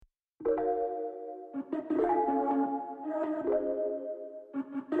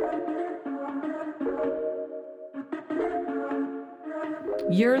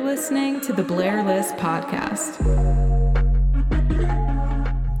You're listening to the Blair List Podcast.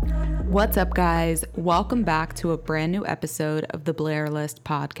 What's up, guys? Welcome back to a brand new episode of the Blair List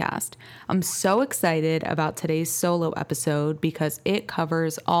Podcast. I'm so excited about today's solo episode because it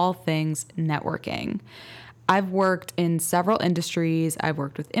covers all things networking. I've worked in several industries, I've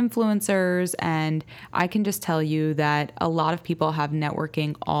worked with influencers, and I can just tell you that a lot of people have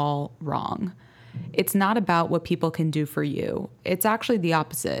networking all wrong. It's not about what people can do for you. It's actually the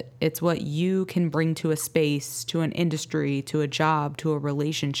opposite. It's what you can bring to a space, to an industry, to a job, to a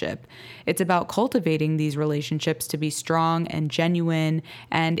relationship. It's about cultivating these relationships to be strong and genuine,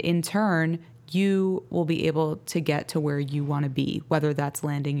 and in turn, you will be able to get to where you want to be, whether that's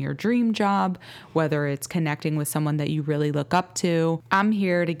landing your dream job, whether it's connecting with someone that you really look up to. I'm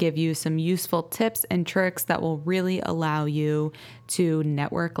here to give you some useful tips and tricks that will really allow you to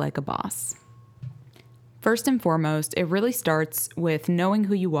network like a boss. First and foremost, it really starts with knowing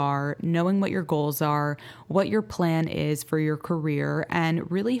who you are, knowing what your goals are, what your plan is for your career, and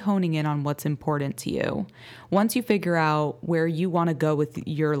really honing in on what's important to you. Once you figure out where you want to go with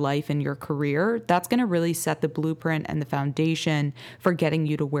your life and your career, that's going to really set the blueprint and the foundation for getting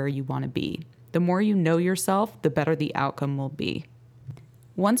you to where you want to be. The more you know yourself, the better the outcome will be.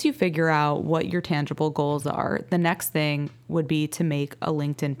 Once you figure out what your tangible goals are, the next thing would be to make a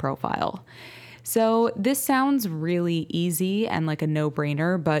LinkedIn profile. So this sounds really easy and like a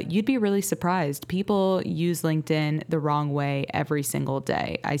no-brainer, but you'd be really surprised. People use LinkedIn the wrong way every single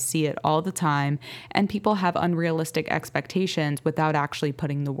day. I see it all the time, and people have unrealistic expectations without actually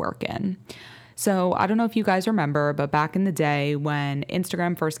putting the work in. So I don't know if you guys remember, but back in the day when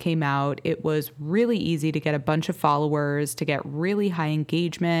Instagram first came out, it was really easy to get a bunch of followers, to get really high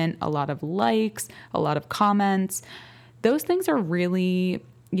engagement, a lot of likes, a lot of comments. Those things are really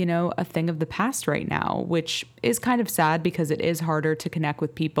a thing of the past right now, which is kind of sad because it is harder to connect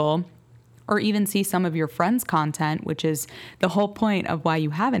with people or even see some of your friends' content, which is the whole point of why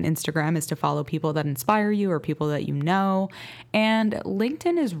you have an Instagram, is to follow people that inspire you or people that you know. And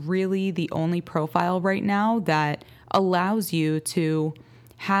LinkedIn is really the only profile right now that allows you to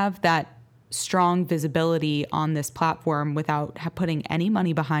have that strong visibility on this platform without putting any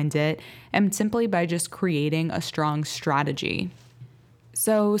money behind it, and simply by just creating a strong strategy.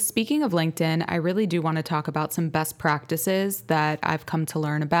 So speaking of LinkedIn, I really do want to talk about some best practices that I've come to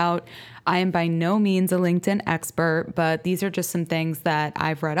learn about. I am by no means a LinkedIn expert, but these are just some things that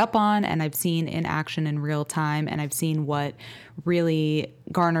I've read up on and I've seen in action in real time, and I've seen what really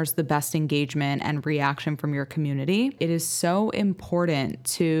garners the best engagement and reaction from your community. It is so important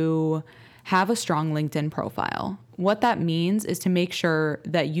to have a strong LinkedIn profile. What that means is to make sure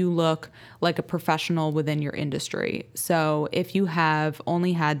that you look like a professional within your industry. So if you have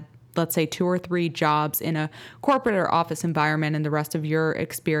only had, let's say, 2 or 3 jobs in a corporate or office environment, and the rest of your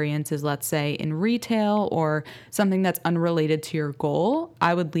experience is, let's say, in retail or something that's unrelated to your goal,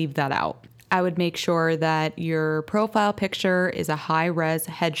 I would leave that out. I would make sure that your profile picture is a high-res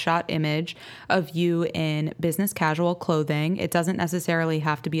headshot image of you in business casual clothing. It doesn't necessarily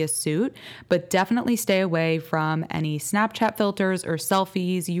have to be a suit, but definitely stay away from any Snapchat filters or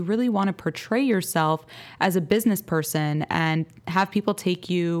selfies. You really want to portray yourself as a business person and have people take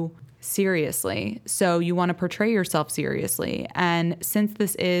you seriously. So you want to portray yourself seriously. And since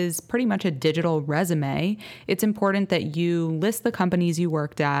this is pretty much a digital resume, it's important that you list the companies you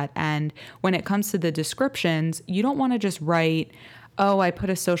worked at. And when it comes to the descriptions, you don't want to just write, oh, I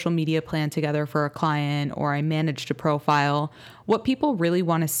put a social media plan together for a client, or I managed a profile. What people really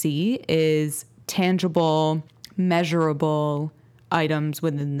want to see is tangible, measurable items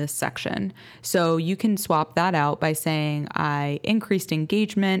within this section. So you can swap that out by saying I increased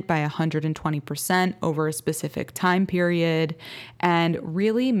engagement by 120% over a specific time period, and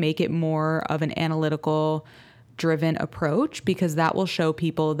really make it more of an analytical driven approach, because that will show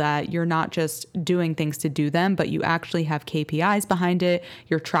people that you're not just doing things to do them, but you actually have KPIs behind it,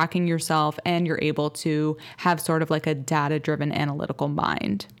 you're tracking yourself, and you're able to have sort of like a data-driven analytical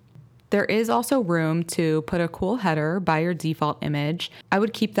mind. There is also room to put a cool header by your default image. I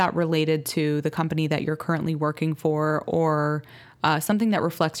would keep that related to the company that you're currently working for, or something that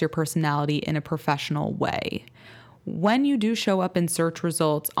reflects your personality in a professional way. When you do show up in search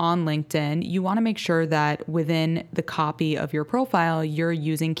results on LinkedIn, you want to make sure that within the copy of your profile, you're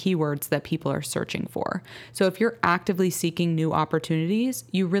using keywords that people are searching for. So if you're actively seeking new opportunities,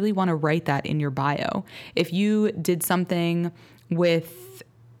 you really want to write that in your bio. If you did something with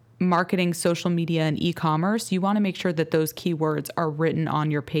marketing, social media, and e-commerce, you want to make sure that those keywords are written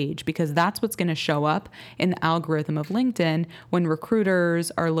on your page, because that's what's going to show up in the algorithm of LinkedIn when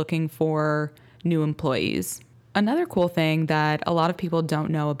recruiters are looking for new employees. Another cool thing that a lot of people don't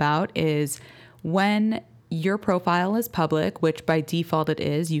know about is when your profile is public, which by default it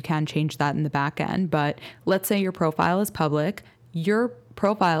is, you can change that in the back end, but let's say your profile is public, your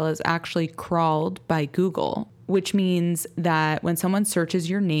profile is actually crawled by Google, which means that when someone searches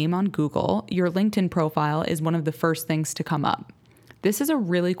your name on Google, your LinkedIn profile is one of the first things to come up. This is a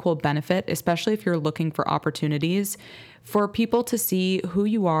really cool benefit, especially if you're looking for opportunities for people to see who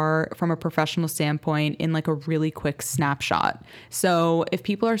you are from a professional standpoint in like a really quick snapshot. So if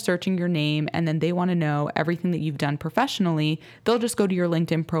people are searching your name and then they want to know everything that you've done professionally, they'll just go to your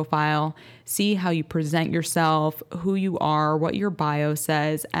LinkedIn profile, see how you present yourself, who you are, what your bio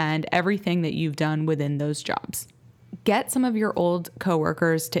says, and everything that you've done within those jobs. Get some of your old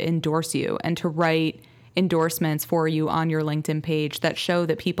coworkers to endorse you and to write endorsements for you on your LinkedIn page that show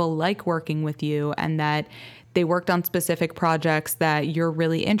that people like working with you and that they worked on specific projects that you're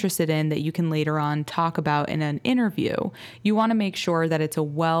really interested in that you can later on talk about in an interview. You want to make sure that it's a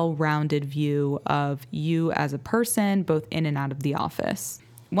well-rounded view of you as a person, both in and out of the office.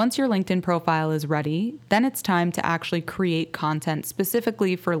 Once your LinkedIn profile is ready, then it's time to actually create content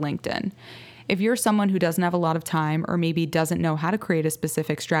specifically for LinkedIn. If you're someone who doesn't have a lot of time or maybe doesn't know how to create a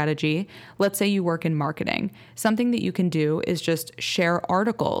specific strategy, let's say you work in marketing, something that you can do is just share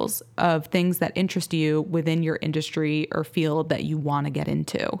articles of things that interest you within your industry or field that you want to get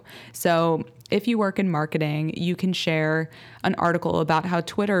into. So if you work in marketing, you can share an article about how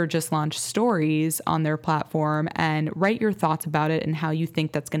Twitter just launched stories on their platform and write your thoughts about it and how you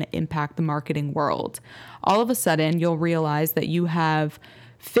think that's going to impact the marketing world. All of a sudden, you'll realize that you have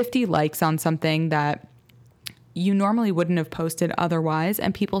 50 likes on something that you normally wouldn't have posted otherwise,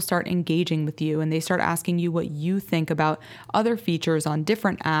 and people start engaging with you and they start asking you what you think about other features on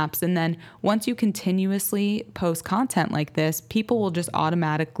different apps. And then once you continuously post content like this, people will just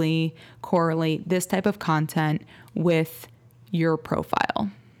automatically correlate this type of content with your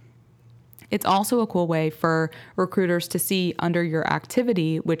profile. It's also a cool way for recruiters to see under your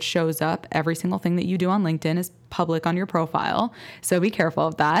activity, which shows up every single thing that you do on LinkedIn is public on your profile. So be careful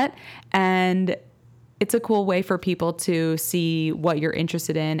of that. And it's a cool way for people to see what you're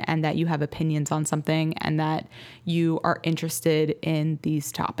interested in and that you have opinions on something and that you are interested in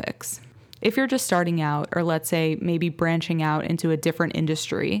these topics. If you're just starting out, or let's say maybe branching out into a different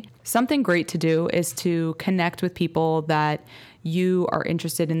industry, something great to do is to connect with people that you are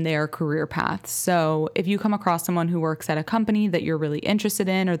interested in their career paths. So if you come across someone who works at a company that you're really interested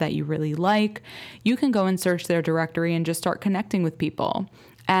in or that you really like, you can go and search their directory and just start connecting with people.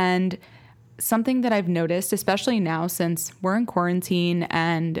 And something that I've noticed, especially now since we're in quarantine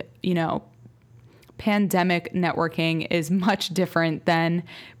and, pandemic networking is much different than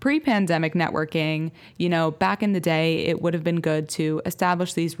pre-pandemic networking. Back in the day, it would have been good to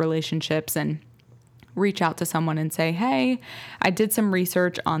establish these relationships and reach out to someone and say, hey, I did some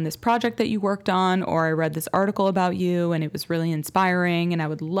research on this project that you worked on, or I read this article about you and it was really inspiring and I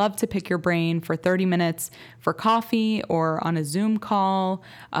would love to pick your brain for 30 minutes for coffee or on a Zoom call.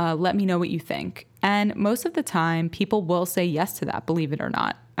 Let me know what you think. And most of the time, people will say yes to that, believe it or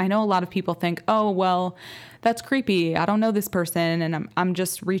not. I know a lot of people think, oh, well, that's creepy. I don't know this person and I'm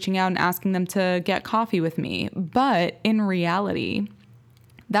just reaching out and asking them to get coffee with me. But in reality,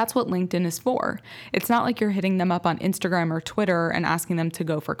 that's what LinkedIn is for. It's not like you're hitting them up on Instagram or Twitter and asking them to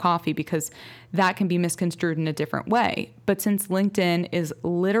go for coffee, because that can be misconstrued in a different way. But since LinkedIn is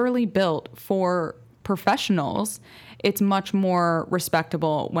literally built for professionals, it's much more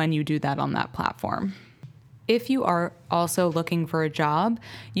respectable when you do that on that platform. If you are also looking for a job,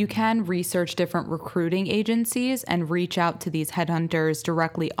 you can research different recruiting agencies and reach out to these headhunters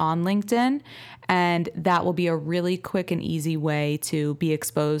directly on LinkedIn. And that will be a really quick and easy way to be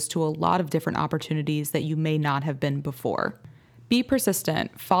exposed to a lot of different opportunities that you may not have been before. Be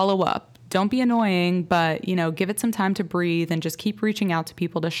persistent, follow up. Don't be annoying, but, give it some time to breathe and just keep reaching out to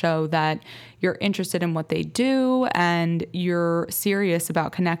people to show that you're interested in what they do and you're serious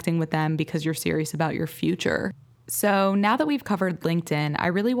about connecting with them because you're serious about your future. So now that we've covered LinkedIn, I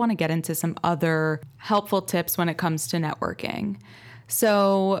really want to get into some other helpful tips when it comes to networking.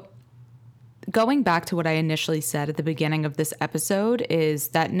 So going back to what I initially said at the beginning of this episode is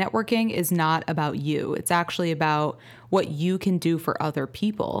that networking is not about you. It's actually about what you can do for other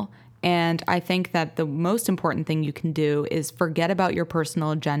people. And I think that the most important thing you can do is forget about your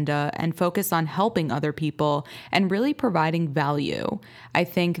personal agenda and focus on helping other people and really providing value. I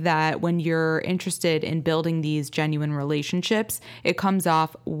think that when you're interested in building these genuine relationships, it comes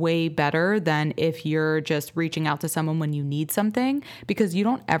off way better than if you're just reaching out to someone when you need something, because you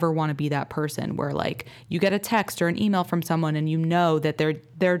don't ever want to be that person where like you get a text or an email from someone and you know that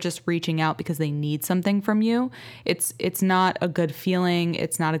they're just reaching out because they need something from you. It's not a good feeling.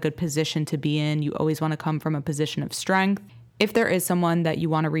 It's not a good position to be in. You always want to come from a position of strength. If there is someone that you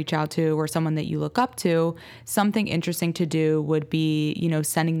want to reach out to or someone that you look up to, something interesting to do would be,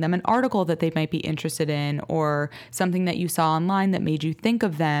 sending them an article that they might be interested in or something that you saw online that made you think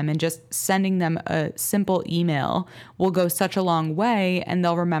of them, and just sending them a simple email will go such a long way, and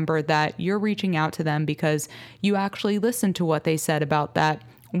they'll remember that you're reaching out to them because you actually listened to what they said about that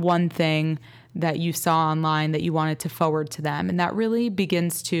one thing that you saw online that you wanted to forward to them. And that really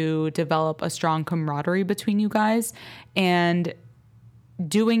begins to develop a strong camaraderie between you guys. And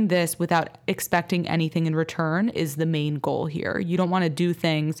doing this without expecting anything in return is the main goal here. You don't want to do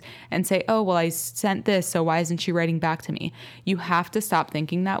things and say, oh, well, I sent this, so why isn't she writing back to me? You have to stop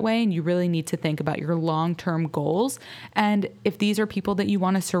thinking that way, and you really need to think about your long-term goals. And if these are people that you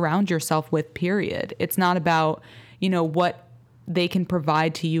want to surround yourself with, period. It's not about, what they can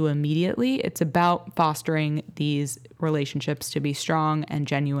provide to you immediately. It's about fostering these relationships to be strong and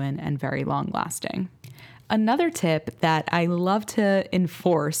genuine and very long lasting. Another tip that I love to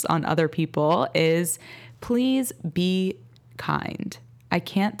enforce on other people is please be kind. I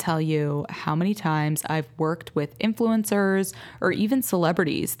can't tell you how many times I've worked with influencers or even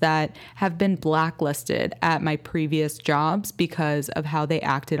celebrities that have been blacklisted at my previous jobs because of how they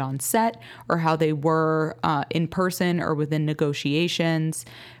acted on set or how they were in person or within negotiations.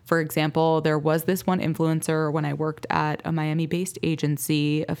 For example, there was this one influencer when I worked at a Miami-based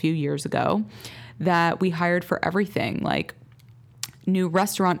agency a few years ago that we hired for everything, like new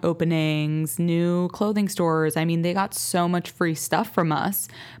restaurant openings, new clothing stores. I mean, they got so much free stuff from us,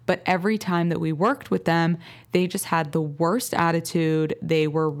 but every time that we worked with them, they just had the worst attitude. They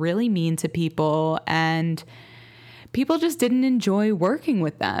were really mean to people, and people just didn't enjoy working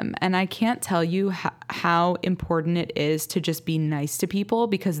with them. And I can't tell you how important it is to just be nice to people,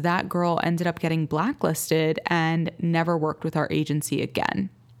 because that girl ended up getting blacklisted and never worked with our agency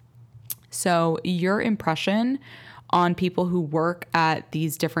again. So your impression on people who work at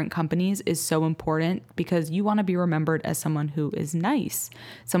these different companies is so important, because you want to be remembered as someone who is nice,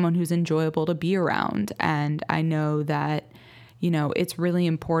 someone who's enjoyable to be around. And I know that, it's really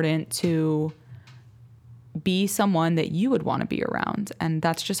important to be someone that you would want to be around. And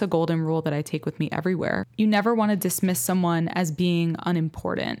that's just a golden rule that I take with me everywhere. You never want to dismiss someone as being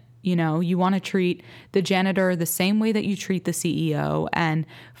unimportant. You want to treat the janitor the same way that you treat the CEO, and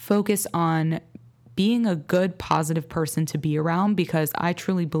focus on being a good, positive person to be around, because I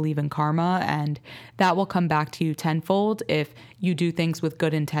truly believe in karma, and that will come back to you tenfold if you do things with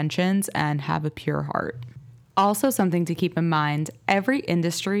good intentions and have a pure heart. Also, something to keep in mind, every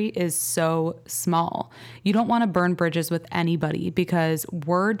industry is so small. You don't want to burn bridges with anybody, because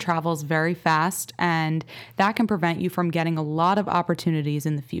word travels very fast, and that can prevent you from getting a lot of opportunities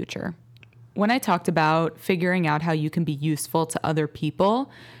in the future. When I talked about figuring out how you can be useful to other people,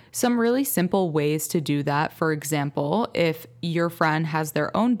 some really simple ways to do that. For example, if your friend has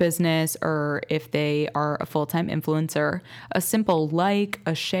their own business, or if they are a full-time influencer, a simple like,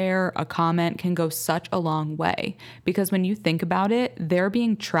 a share, a comment can go such a long way. Because when you think about it, they're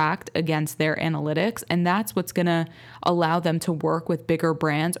being tracked against their analytics, and that's what's going to allow them to work with bigger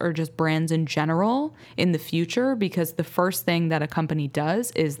brands, or just brands in general, in the future. Because the first thing that a company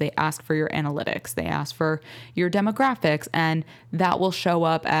does is they ask for your analytics, they ask for your demographics, and that will show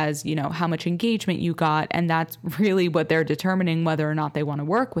up as, how much engagement you got. And that's really what they're determining whether or not they want to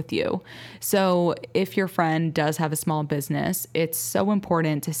work with you. So if your friend does have a small business, it's so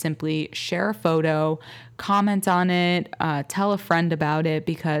important to simply share a photo, comment on it, tell a friend about it,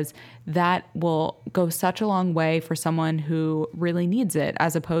 because that will go such a long way for someone who really needs it,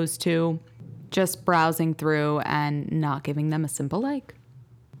 as opposed to just browsing through and not giving them a simple like.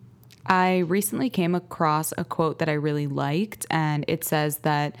 I recently came across a quote that I really liked, and it says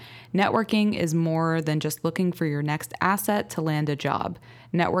that networking is more than just looking for your next asset to land a job.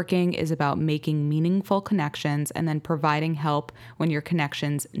 Networking is about making meaningful connections and then providing help when your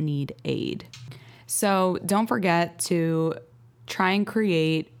connections need aid. So don't forget to try and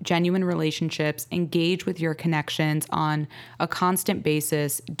create genuine relationships, engage with your connections on a constant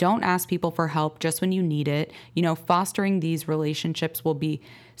basis. Don't ask people for help just when you need it. Fostering these relationships will be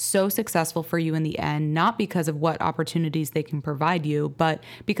so successful for you in the end, not because of what opportunities they can provide you, but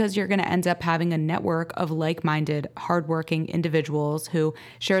because you're going to end up having a network of like-minded, hardworking individuals who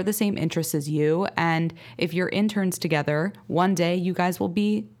share the same interests as you. And if you're interns together, one day you guys will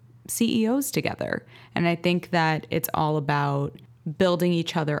be CEOs together. And I think that it's all about building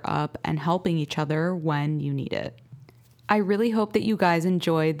each other up and helping each other when you need it. I really hope that you guys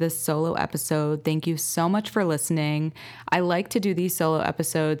enjoyed this solo episode. Thank you so much for listening. I like to do these solo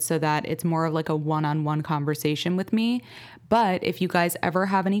episodes so that it's more of like a one-on-one conversation with me. But if you guys ever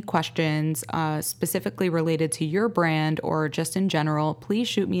have any questions specifically related to your brand or just in general, please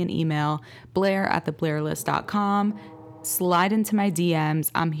shoot me an email, blair@theblairlist.com. Slide into my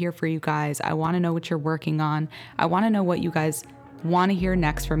DMs. I'm here for you guys. I want to know what you're working on. I want to know what you guys want to hear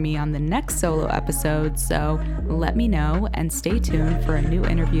next from me on the next solo episode. So let me know and stay tuned for a new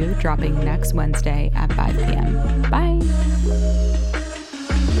interview dropping next Wednesday at 5 p.m. Bye.